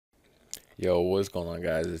Yo, what's going on,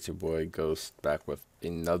 guys? It's your boy Ghost back with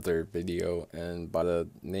another video, and by the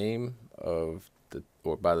name of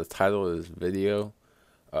or by the title of this video,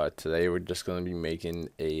 today we're just going to be making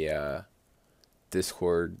a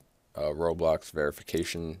Discord Roblox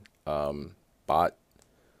verification bot.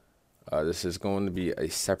 This is going to be a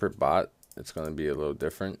separate bot. It's going to be a little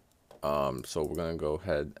different. So we're going to go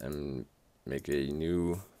ahead and make a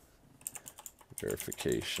new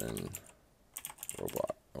verification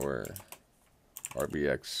Roblox or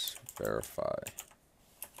RBX verify.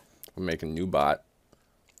 We'll make a new bot,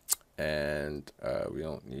 and we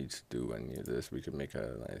don't need to do any of this. We could make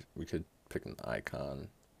a nice. We could pick an icon.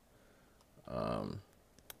 Yeah,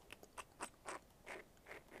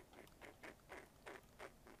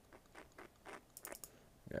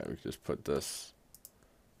 we just put this.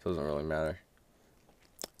 Doesn't really matter.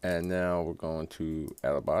 And now we're going to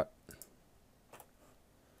add a bot,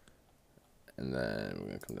 and then we're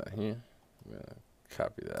gonna come down here. We're gonna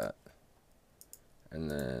copy that, and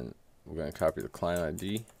then we're gonna copy the client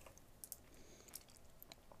ID,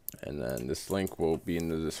 and then this link will be in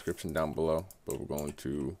the description down below, but we're going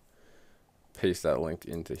to paste that link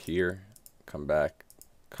into here, come back,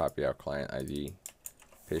 copy our client ID,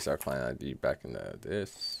 paste our client ID back into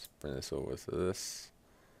this, bring this over to this,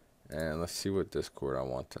 and let's see what Discord I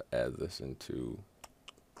want to add this into.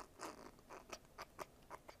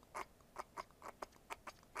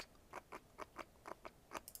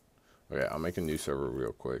 Okay, I'll make a new server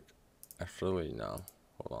real quick. Actually, no.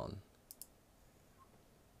 Hold on.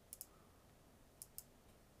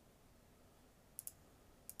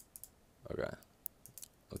 Okay.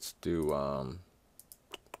 Let's do,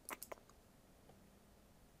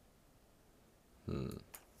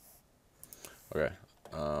 Okay.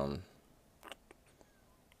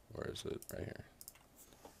 Where is it? Right here.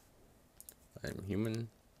 I'm human.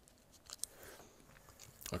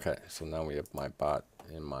 Okay, so now we have my bot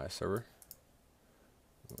in my server.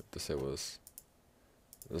 What to say was,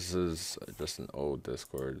 this is just an old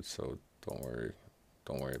Discord, so don't worry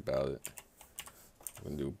about it.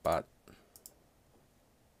 We're gonna do bot.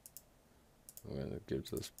 We're gonna give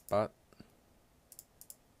this bot,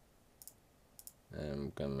 and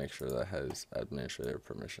I'm gonna make sure that has administrator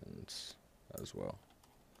permissions as well.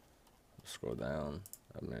 Scroll down,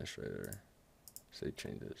 administrator, save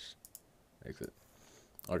changes, exit.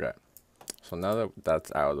 Okay, so now that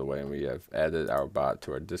that's out of the way and we have added our bot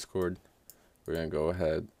to our Discord, we're gonna go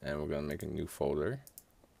ahead and we're gonna make a new folder.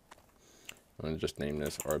 I'm gonna just name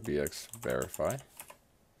this RBX verify,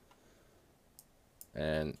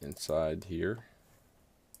 and inside here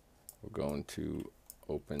we're going to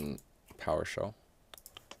open PowerShell,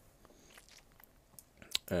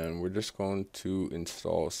 and we're just going to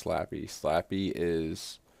install Slappy. Slappy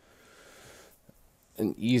is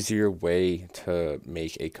an easier way to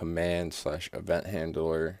make a command / event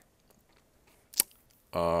handler.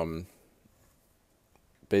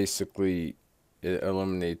 Basically, it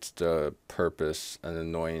eliminates the purpose and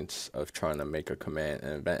annoyance of trying to make a command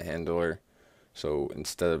and event handler. So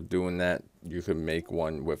instead of doing that, you can make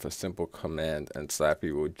one with a simple command, and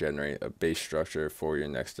Slappy will generate a base structure for your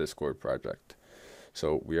next Discord project.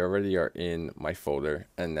 So we already are in my folder,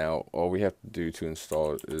 and now all we have to do to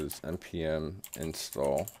install it is npm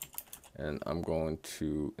install, and I'm going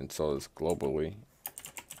to install this globally,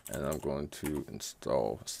 and I'm going to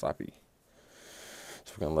install Slappy.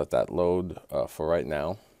 So we're going to let that load for right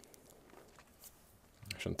now.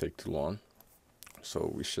 Shouldn't take too long. So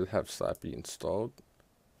we should have Slappy installed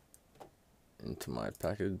into my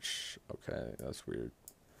package. Okay, that's weird.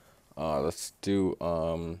 Let's do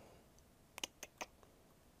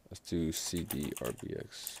cd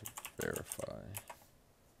rbx verify.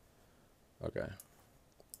 Okay,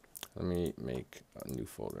 let me make a new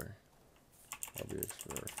folder, rbx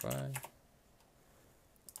verify.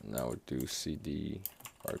 Now we'll do cd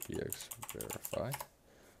rbx verify.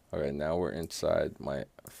 Okay, now we're inside my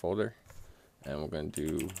folder, and we're going to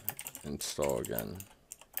do install again.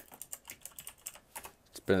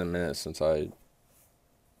 It's been a minute since I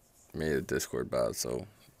made a Discord bot, so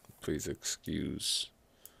please excuse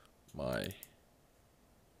my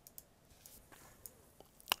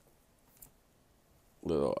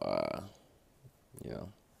little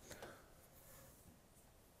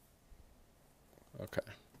okay,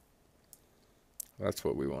 that's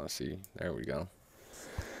what we want to see. There we go.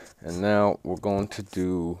 And now we're going to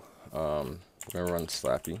do we're going to run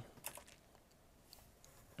Slappy.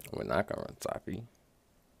 We're not going to run Slappy.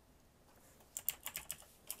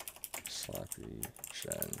 Slappy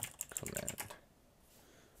gen command.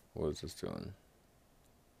 What is this doing?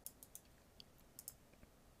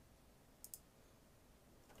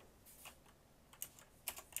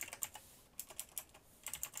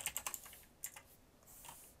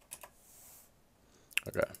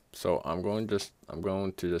 Okay, so I'm going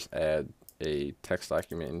to just add a text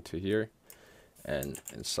document into here, and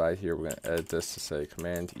inside here we're gonna edit this to say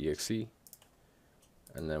command exe,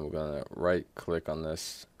 and then we're gonna right click on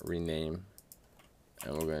this, rename,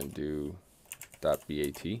 and we're gonna do .bat.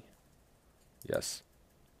 Yes.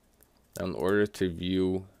 Now in order to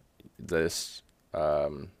view this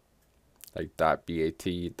like .bat,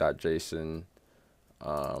 .json,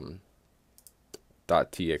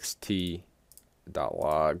 .txt,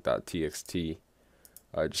 .log, .txt,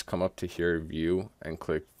 just come up to here, view, and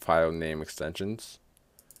click file name extensions.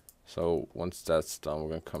 So once that's done, we're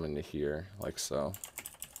gonna come into here like so.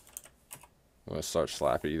 I'm gonna start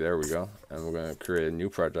Slappy, there we go, and we're gonna create a new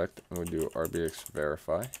project, and we'll do rbx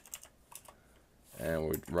verify, and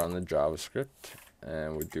we run the JavaScript,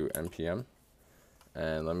 and we do npm,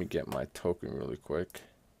 and let me get my token really quick.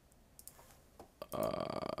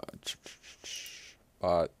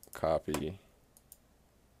 Bot, copy,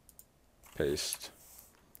 paste,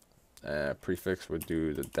 and prefix would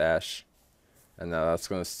do the dash, and now that's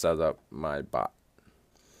going to set up my bot.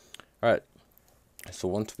 Alright, so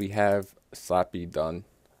once we have Slappy done,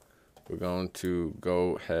 we're going to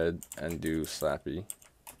go ahead and do Slappy,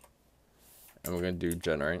 and we're going to do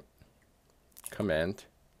generate command,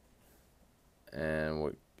 and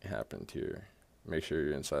what happened here, make sure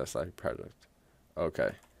you're inside a Slappy project.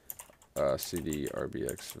 Okay, cd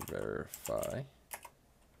rbx verify.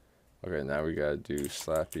 Okay, now we gotta do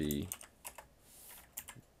Slappy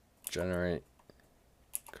generate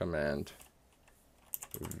command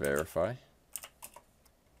verify,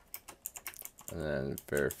 and then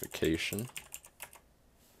verification,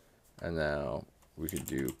 and now we could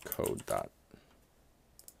do code dot.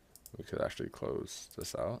 We could actually close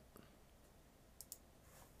this out,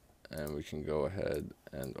 and we can go ahead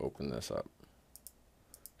and open this up.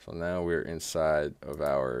 So now we're inside of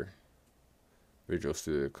our Visual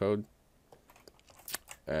Studio Code,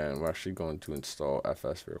 and we're actually going to install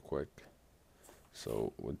FS real quick.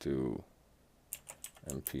 So we'll do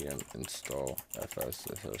npm install fs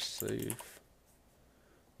save.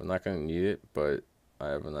 We're not going to need it, but I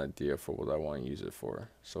have an idea for what I want to use it for,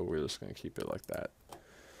 so we're just going to keep it like that.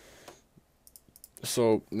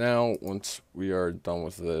 So now once we are done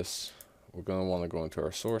with this, we're going to want to go into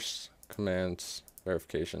our source commands,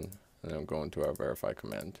 verification, and then go into our verify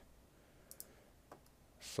command.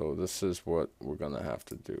 So this is what we're going to have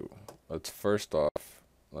to do. Let's first off,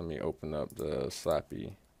 let me open up the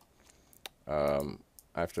Slappy. I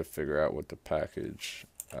have to figure out what the package,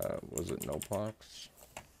 was it NoBlocks?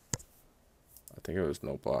 I think it was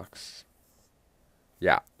NoBlocks.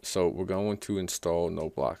 Yeah, so we're going to install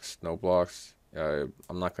NoBlocks. NoBlocks,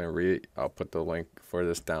 I'm not going to read it. I'll put the link for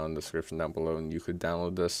this down in the description down below, and you could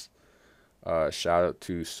download this. Shout out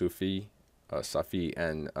to Safi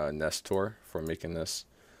and Nestor for making this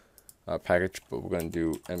package, but we're going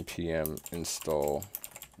to do npm install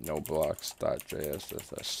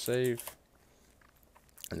noblocks.js/save,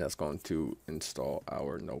 and that's going to install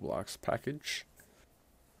our NoBlocks package.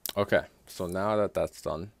 Okay, so now that that's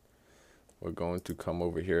done, we're going to come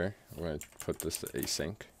over here. We're going to put this to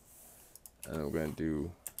async, and we're going to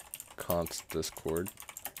do const discord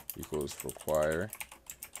equals require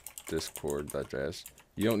discord.js.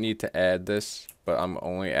 You don't need to add this, but I'm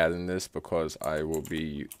only adding this because I will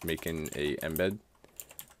be making a embed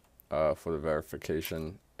for the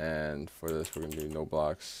verification, and for this we're going to do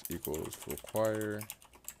noblocks equals require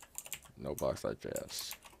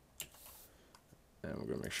noblocks.js, and we're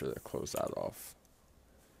going to make sure to close that off.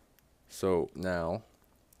 So now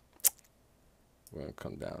we're going to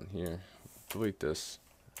come down here, delete this.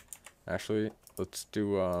 Actually, let's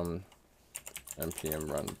do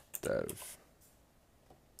npm run dev.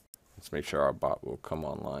 Let's make sure our bot will come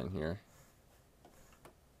online here.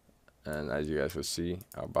 And as you guys will see,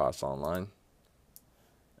 our bot's online.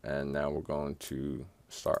 And now we're going to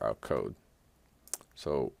start our code.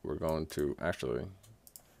 So we're going to actually,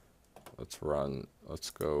 let's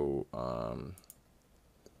go,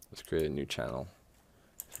 let's create a new channel.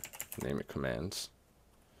 Name it commands.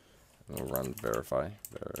 And we'll run verify.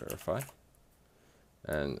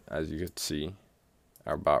 And as you can see,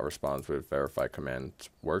 our bot responds with verify command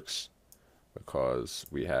works, because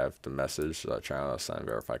we have the message that channel assign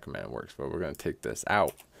verify command works. But we're going to take this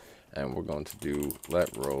out, and we're going to do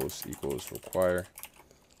let rows equals require.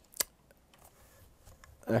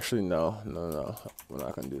 Actually, no, we're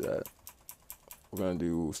not going to do that. We're going to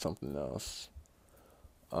do something else.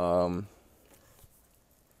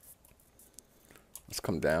 Let's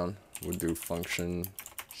come down. We'll do function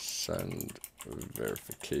send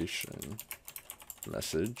verification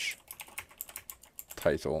message,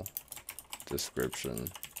 title,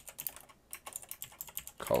 description,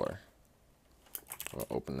 color. We'll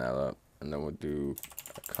open that up, and then we'll do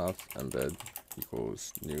a const embed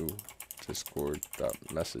equals new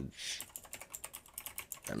discord.message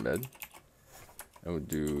embed, and we'll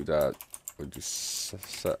do that. We'll do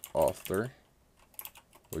set author.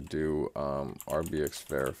 We'll do rbx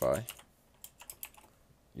verify.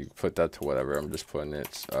 You can put that to whatever. I'm just putting it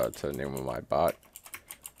to the name of my bot,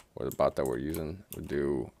 or the bot that we're using. We'll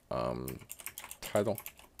do title.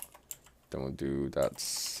 Then we'll do that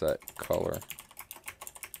set color.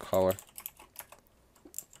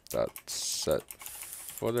 That set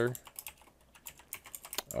footer.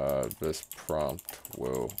 This prompt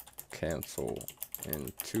will cancel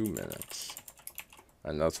in 2 minutes,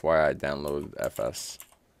 and that's why I downloaded FS,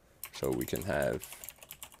 so we can have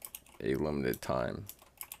a limited time.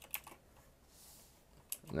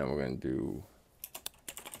 And then we're going to do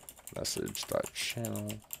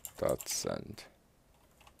message.channel.send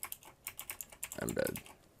embed.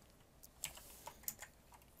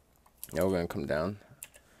 Now we're going to come down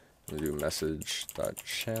and do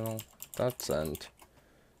message.channel.send,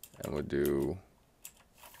 and we'll do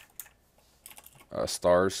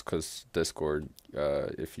stars, because Discord,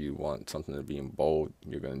 if you want something to be in bold,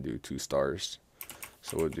 you're going to do 2 stars.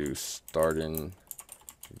 So we'll do starting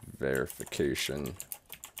verification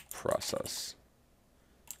process.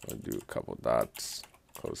 We'll do a couple dots,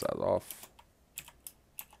 close that off,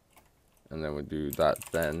 and then we'll do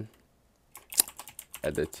that then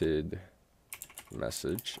edited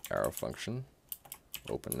message arrow function.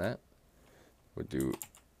 Open that. We'll do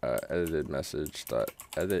edited message dot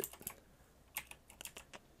edit.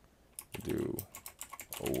 We'll do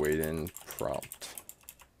awaiting prompt,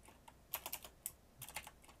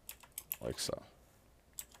 like so.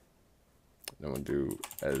 Then we'll do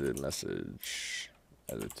edited message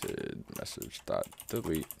dot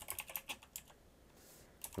delete.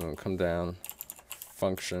 Then we'll come down,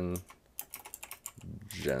 function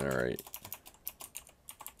generate.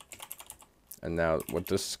 And now what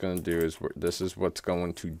this is going to do is this is what's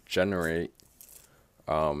going to generate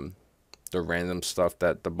the random stuff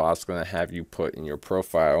that the bot's going to have you put in your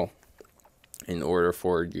profile in order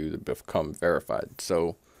for you to become verified.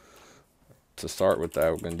 So to start with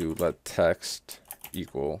that, we're going to do let text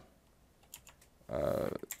equal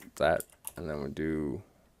that, and then we'll do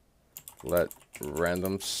let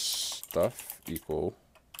random stuff equal,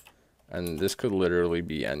 and this could literally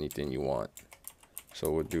be anything you want.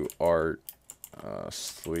 So we'll do art,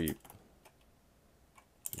 sleep,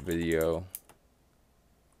 video,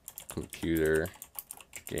 computer,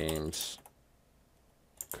 games,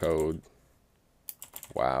 code,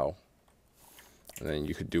 wow. And then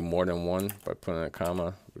you could do more than one by putting a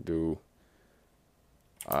comma. We'll do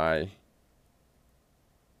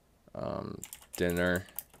dinner,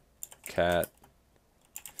 cat,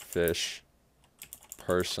 fish,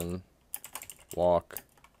 person, walk,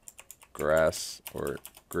 grass, or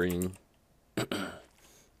green. And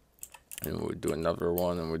we'll do another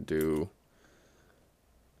one, and we'll do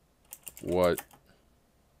what,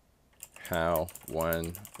 how,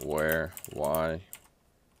 when, where, why,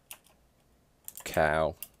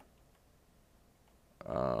 cow,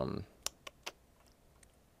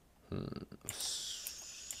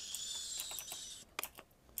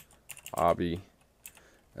 hobby,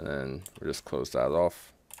 and then we'll just close that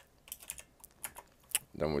off.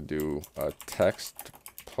 Then we'll do text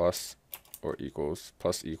plus or equals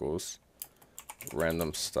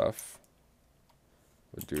random stuff.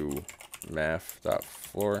 We'll do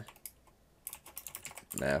math.floor,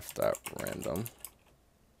 math.random.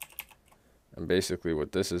 And basically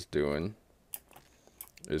what this is doing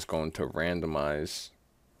is going to randomize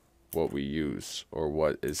what we use or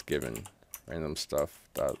what is given. Random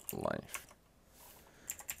stuff.length.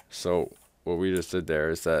 So what we just did there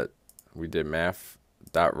is that we did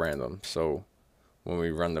math.random. So when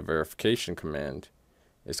we run the verification command,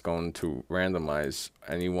 it's going to randomize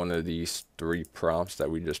any one of these 3 prompts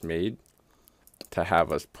that we just made to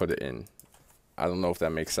have us put it in. I don't know if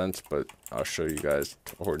that makes sense, but I'll show you guys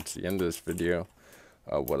towards the end of this video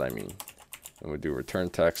what I mean. And we'll do return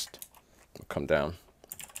text. We'll come down.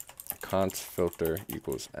 Const filter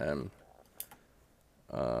equals m.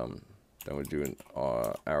 Then we'll do an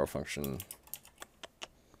arrow function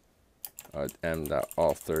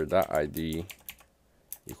m.author.id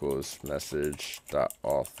equals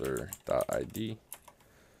message.author.id.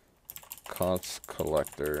 Const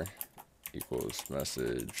collector equals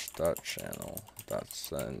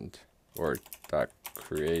message.channel.send or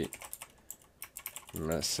 .create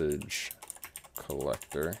message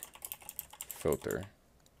collector filter,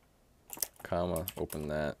 comma, open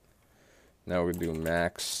that. Now we do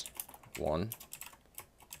max 1,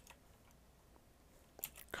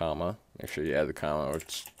 comma. Make sure you add the comma or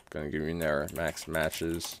it's going to give you an error. Max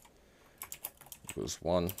matches equals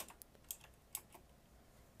 1,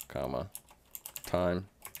 comma, time.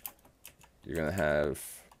 You're going to have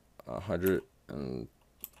 100 and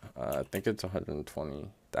I think it's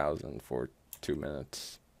 120,000 for 2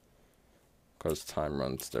 minutes because time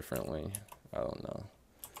runs differently. I don't know.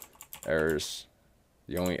 Errors.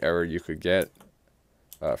 The only error you could get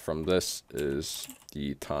from this is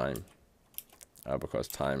the time because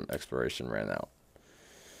time expiration ran out.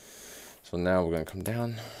 So now we're going to come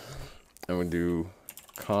down and we'll do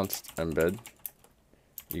const embed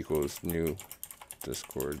equals new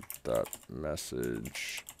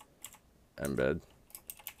discord.message embed.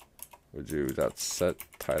 We'll do that set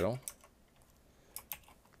title.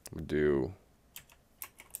 We'll do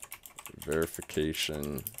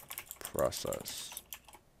verification process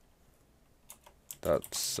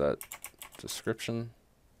dot set description.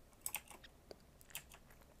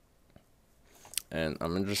 And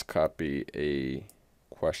I'm gonna just copy a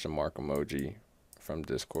question mark emoji from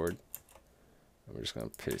Discord. And we're just gonna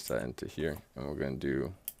paste that into here, and we're gonna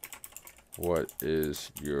do what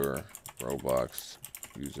is your Roblox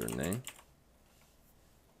username.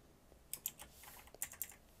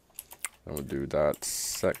 Then we'll do dot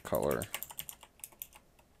set color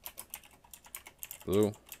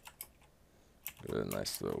blue. Give it a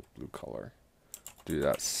nice little blue color. Do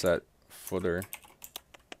that set footer.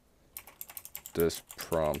 This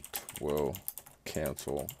prompt will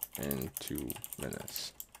cancel in 2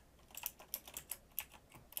 minutes.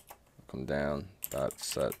 Come down, dot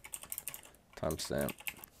set timestamp,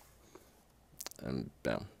 and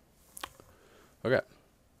bam. Okay.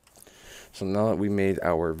 So now that we made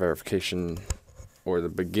our verification, or the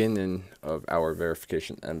beginning of our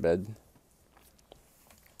verification embed,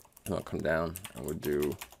 I'll come down and we'll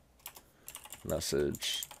do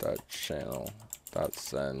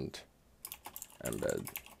message.channel.send embed.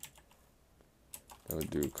 Then we'll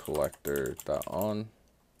do collector.on.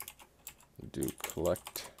 We'll do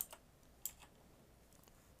collect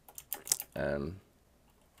and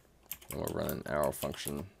we'll run an arrow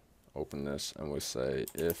function. Open this and we'll say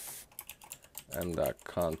if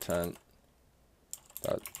m.content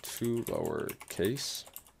 .to lowercase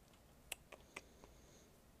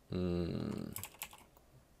then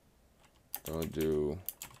we'll do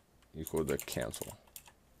equal to cancel.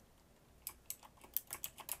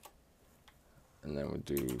 And then we'll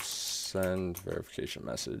do send verification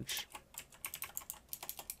message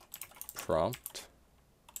prompt.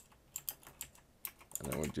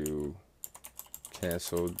 And then we'll do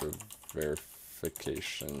cancel the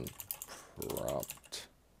verification prompt.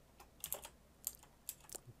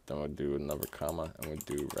 Then we'll do another comma and we'll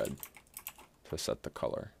do red to set the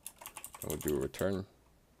color. And we'll do a return.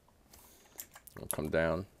 We'll come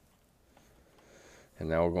down. And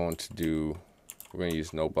now we're going to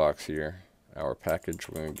use no box here. Our package,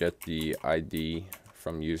 we're going to get the ID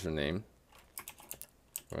from username.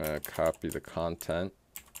 We're going to copy the content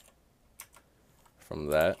from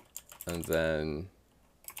that. And then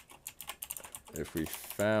if we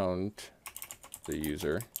found the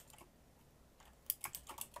user,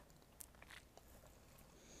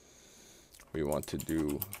 we want to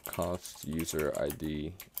do const user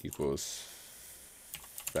ID equals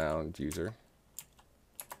found user,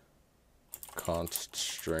 const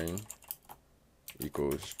string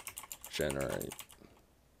equals generate.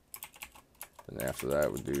 And after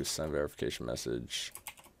that, we'll do send verification message.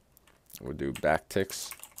 We'll do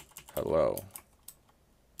backticks, hello,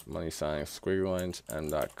 money sign, squiggly lines,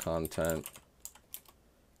 m.content,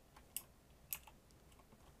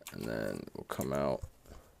 and then we'll come out.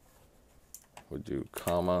 We'll do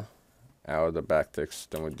comma out of the backticks.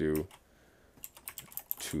 Then we'll do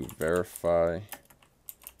to verify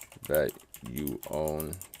that you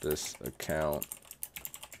own this account.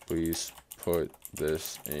 Please put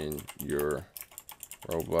this in your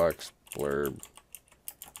Roblox blurb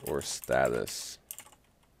or status.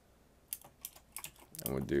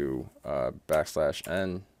 And we'll do \n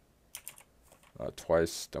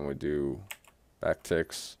twice. Then we'll do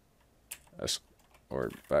backticks or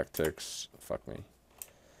backticks. Fuck me.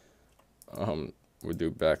 We'll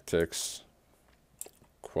do backticks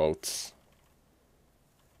quotes.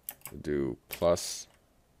 We'll do plus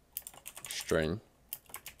string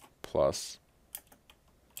plus.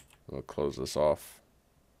 We'll close this off.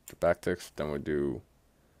 The backticks. Then we'll do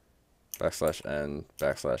 \n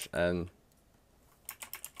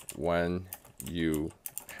when you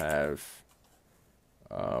have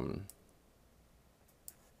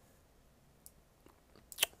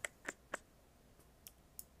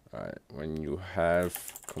alright, when you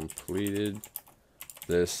have completed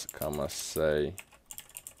this, comma, say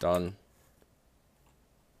done.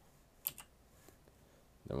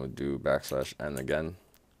 Then we'll do \n again.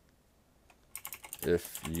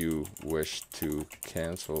 If you wish to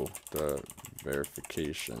cancel the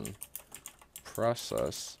verification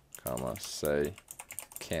process, comma, say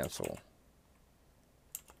cancel.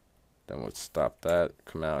 Then we'll stop that,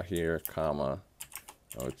 come out here, comma,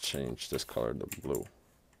 and we'll change this color to blue.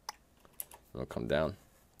 We'll come down.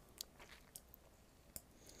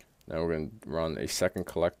 Now we're going to run a second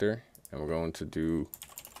collector, and we're going to do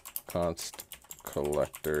const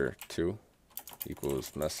collector2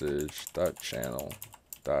 equals message dot channel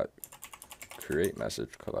dot create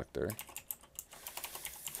message collector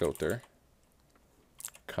filter,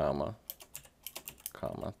 comma,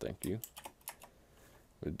 thank you.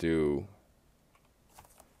 We do,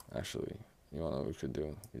 actually, you want to know what we could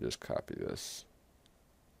do? You just copy this,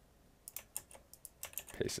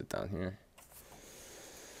 paste it down here,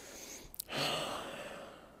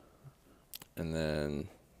 and then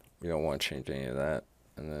we don't want to change any of that.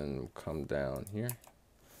 And then we'll come down here.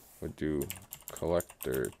 We'll do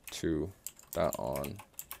collector2 dot on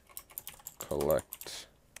collect,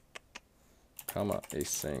 comma,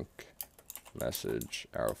 async message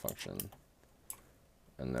arrow function.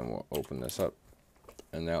 And then we'll open this up.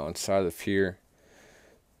 And now inside of here,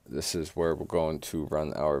 this is where we're going to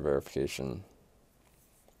run our verification.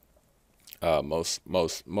 Most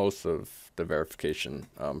of the verification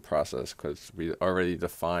process, because we already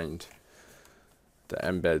defined the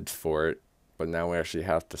embeds for it, but now we actually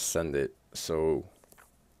have to send it. So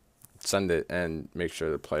send it and make sure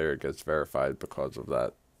the player gets verified because of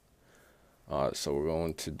that. So we're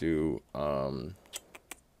going to do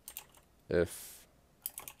if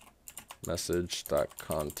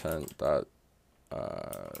message.content dot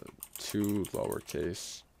to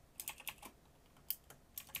lowercase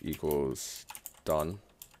equals done,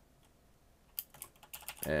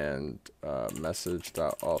 and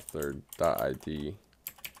message.author.id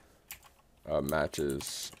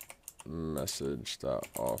matches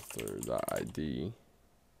message.author.id,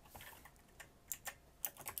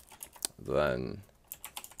 then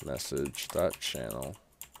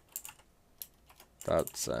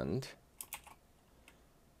message.channel.send,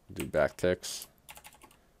 do backticks,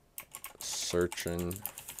 searching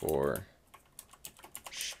for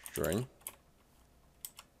string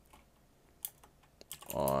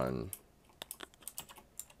on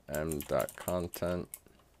m.content,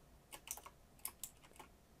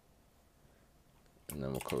 and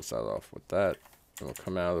then we'll close that off with that. And we'll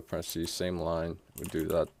come out of the parentheses, same line, we'll do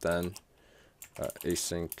that then,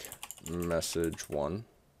 async message 1.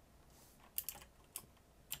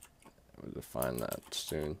 We'll define that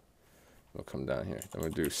soon. We'll come down here. Then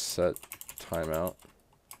we'll do set timeout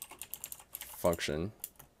function.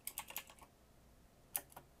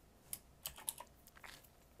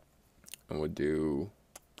 And we'll do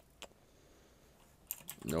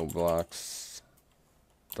no blocks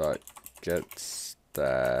dot get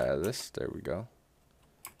status. There we go.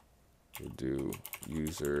 We'll do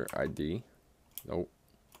user ID. Nope.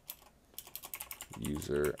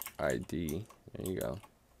 User ID. There you go.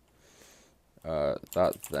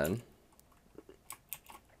 Dot then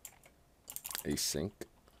async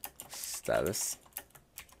status.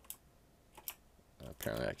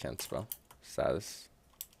 Apparently I can't spell status.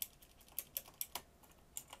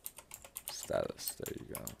 There you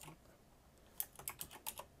go.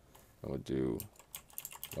 And we'll do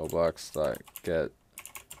no blocks dot get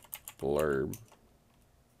blurb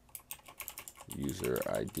user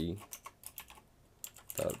ID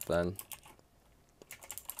dot then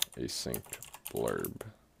async blurb,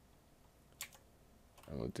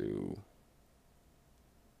 and we'll do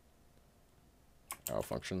arrow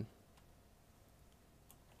function.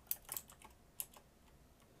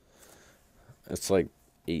 It's like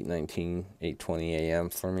 8:20 a.m.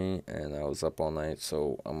 for me, and I was up all night,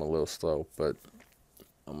 so I'm a little slow, but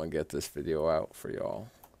I'm gonna get this video out for y'all.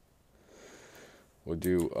 We'll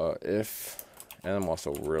do if, and I'm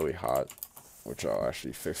also really hot, which I'll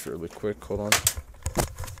actually fix really quick. Hold on.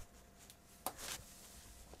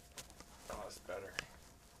 Oh, it's better.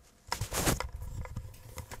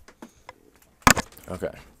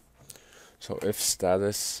 Okay. So if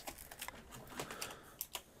status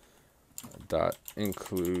dot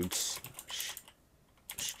includes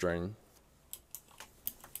string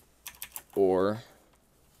or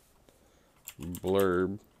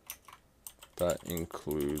blurb that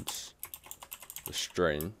includes the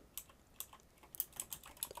string,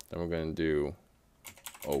 then we're going to do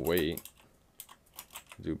await,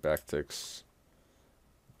 do backticks,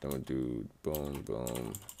 then we'll do boom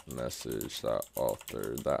boom message dot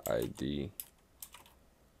author dot id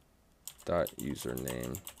dot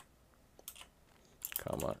username,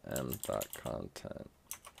 comma m dot content.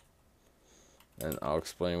 And I'll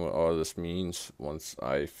explain what all this means once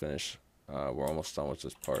I finish. We're almost done with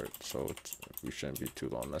this part, so we shouldn't be too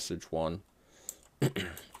long. Message one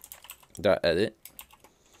dot edit.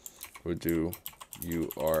 We'll do you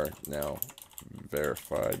are now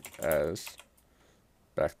verified as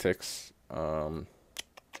backticks.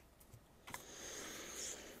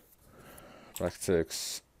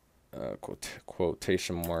 Backticks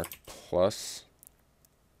quotation mark plus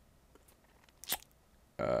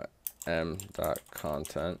m dot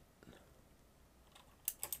content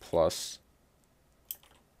plus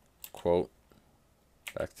quote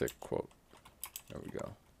backtick quote. There we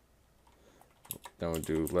go. Then we'll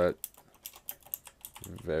do let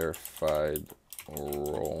verified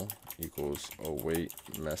role equals await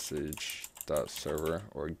message dot server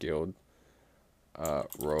or guild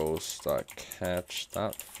roles dot catch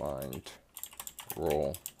dot find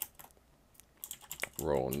role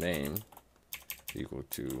name equal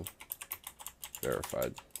to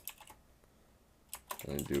verified.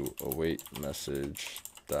 And do await message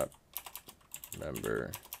dot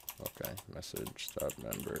member. Okay, message dot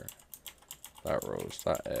member dot rows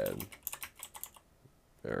dot add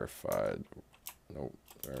verified. Nope,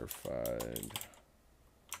 verified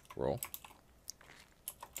role.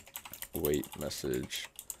 Await message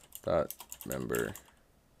dot member.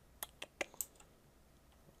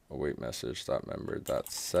 Await message dot member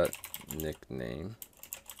dot set nickname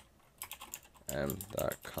m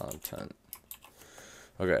dot content.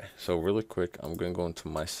 Okay, so really quick, I'm gonna go into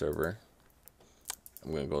my server.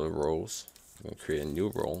 I'm gonna go to roles. I'm gonna create a new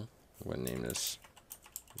role. I'm gonna name this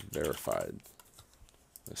verified.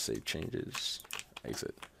 Let's save changes.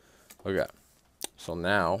 Exit. Okay, so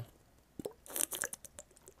now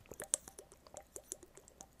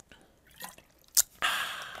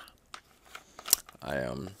I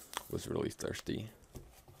was really thirsty.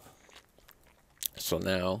 So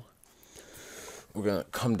now we're gonna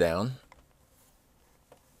come down.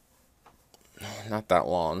 Not that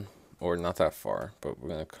long or not that far, but we're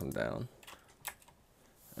gonna come down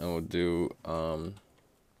and we'll do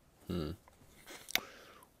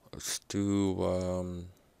let's do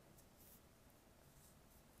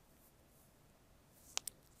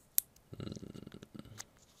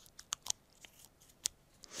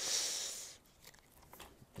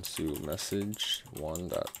let's do message one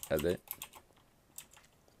dot edit.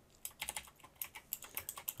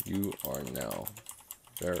 You are now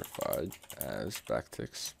verified as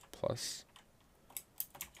backticks plus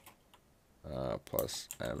plus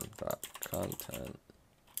m dot content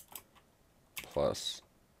plus,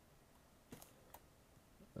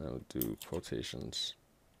 and we'll do quotations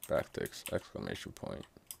backticks exclamation point,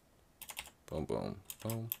 boom boom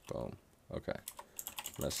boom boom. Okay,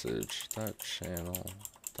 message dot channel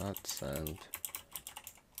dot send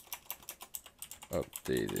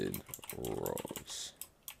updated rows.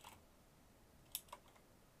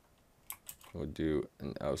 We'll do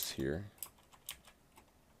an else here.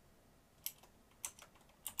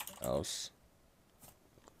 Else.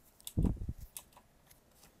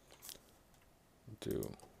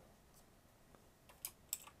 Do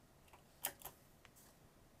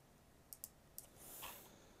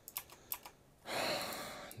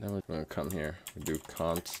then we're gonna come here. We do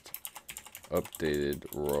const updated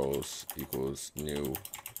rows equals new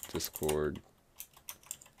Discord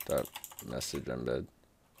dot message embed.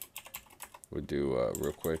 We'll do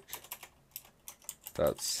real quick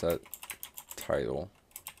dot set title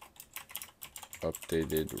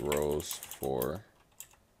updated rows for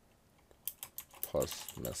plus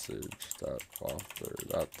message dot author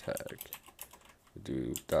dot tag. We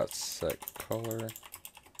do dot set color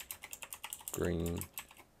green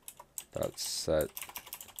dot set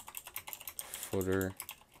footer.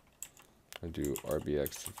 We do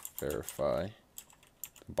rbx verify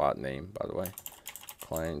the bot name, by the way.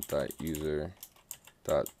 Client dot user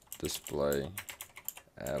dot display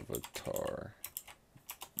avatar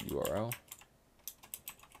URL.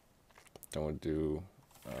 Then we'll do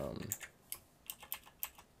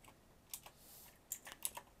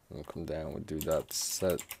we'll come down, we'll do dot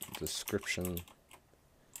set description.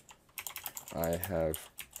 I have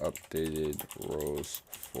updated rows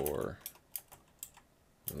for,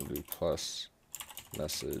 we'll do plus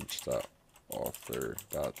message dot author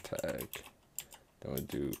dot tag. Then we'll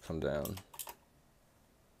do come down,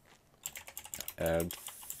 add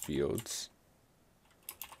fields.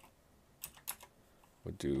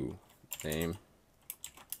 We'll do name,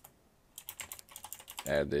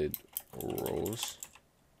 added rows,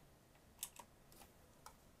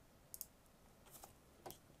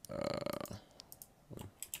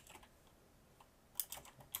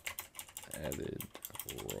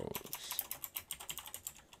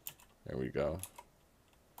 we go.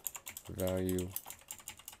 Value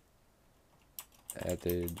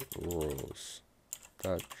added rows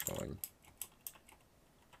dot join.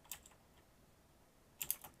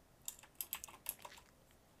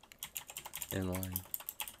 Inline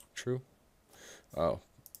true. Oh,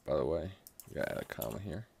 by the way, we gotta add a comma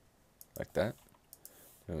here, like that.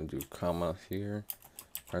 Then we'll do comma here,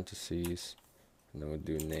 parentheses, and then we'll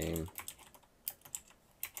do name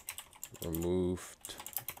removed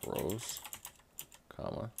rows,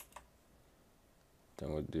 comma.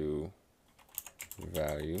 Then we'll do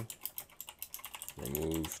value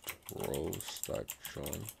removed rows dot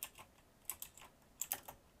join.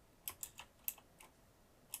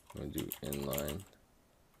 We'll do inline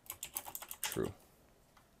true.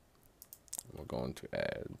 We're going to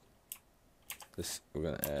add this. We're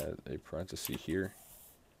going to add a parenthesis here,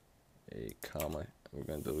 a comma. We're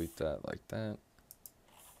going to delete that like that.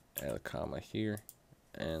 Add a comma here,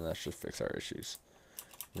 and that should fix our issues.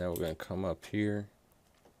 Now we're going to come up here.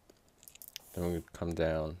 Then we're going to come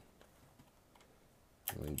down.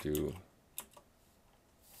 We're going to do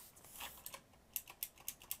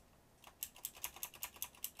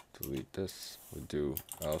delete this. We'll do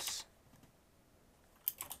else.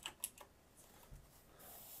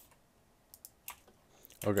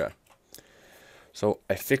 Okay, so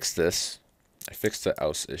I fixed this. I fixed the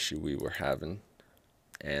else issue we were having,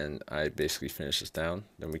 and I basically finished this down.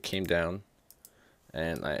 Then we came down,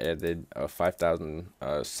 and I added 5,000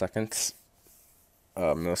 seconds,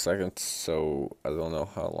 milliseconds. So I don't know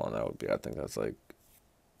how long that would be. I think that's like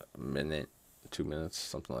a minute, 2 minutes,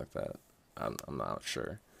 something like that. I'm not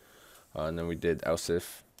sure. And then we did else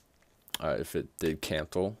if it did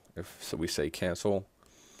cancel. If so, we say cancel.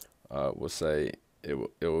 We'll say it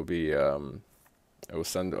will be it will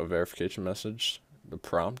send a verification message. The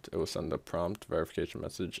prompt, it will send a prompt verification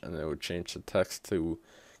message, and it will change the text to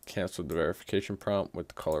cancel the verification prompt with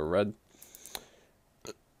the color red.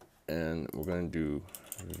 And we're going to do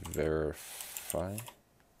verify,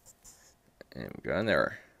 and we got an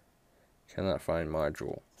error. Cannot find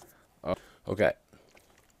module. Okay.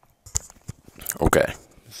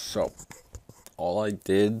 So all I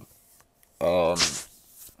did was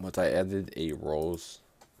I added a rows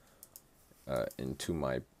into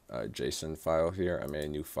my JSON file here. I made a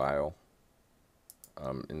new file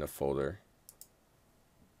in the folder,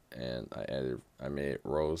 and I made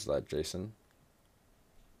rows.json, and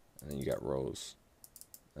then you got rows,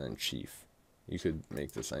 and then chief. You could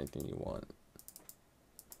make this anything you want.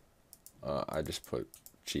 I just put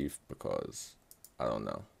chief because I don't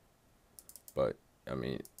know, but I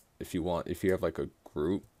mean, if you have like a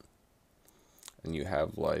group and you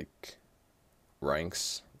have like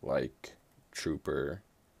ranks like trooper,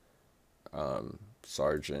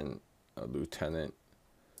 sergeant, lieutenant,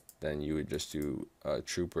 then you would just do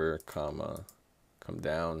trooper, comma, come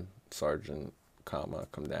down, sergeant, comma,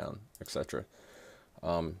 come down, etc.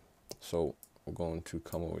 So we're going to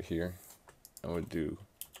come over here and we'll do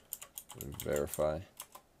verify.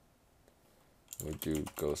 We'll do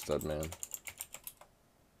go studman.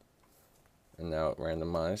 And now it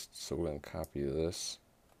randomized, so we're going to copy this.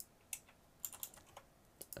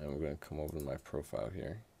 And we're going to come over to my profile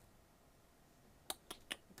here.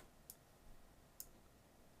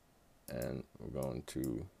 And we're going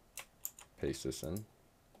to paste this in,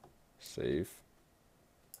 save,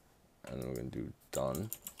 and then we're going to do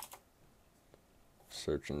done.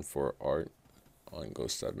 Searching for art on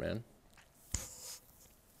GoStudman.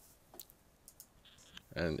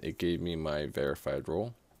 And it gave me my verified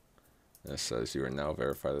role. And it says you are now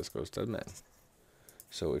verified as GoStudman.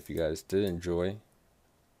 So if you guys did enjoy,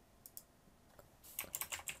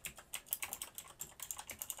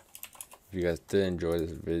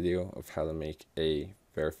 this video of how to make a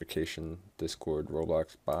verification Discord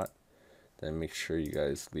Roblox bot, then make sure you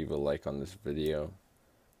guys leave a like on this video.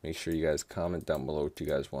 Make sure you guys comment down below what you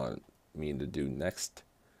guys want me to do next.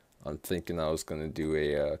 I'm thinking I was going to do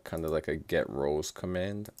a kind of like a get roles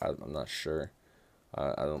command. I'm not sure.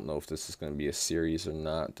 I don't know if this is going to be a series or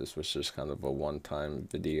not. This was just kind of a one-time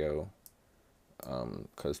video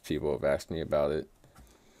because people have asked me about it.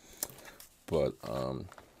 But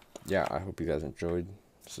yeah, I hope you guys enjoyed.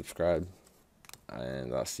 Subscribe,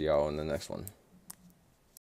 and I'll see y'all in the next one.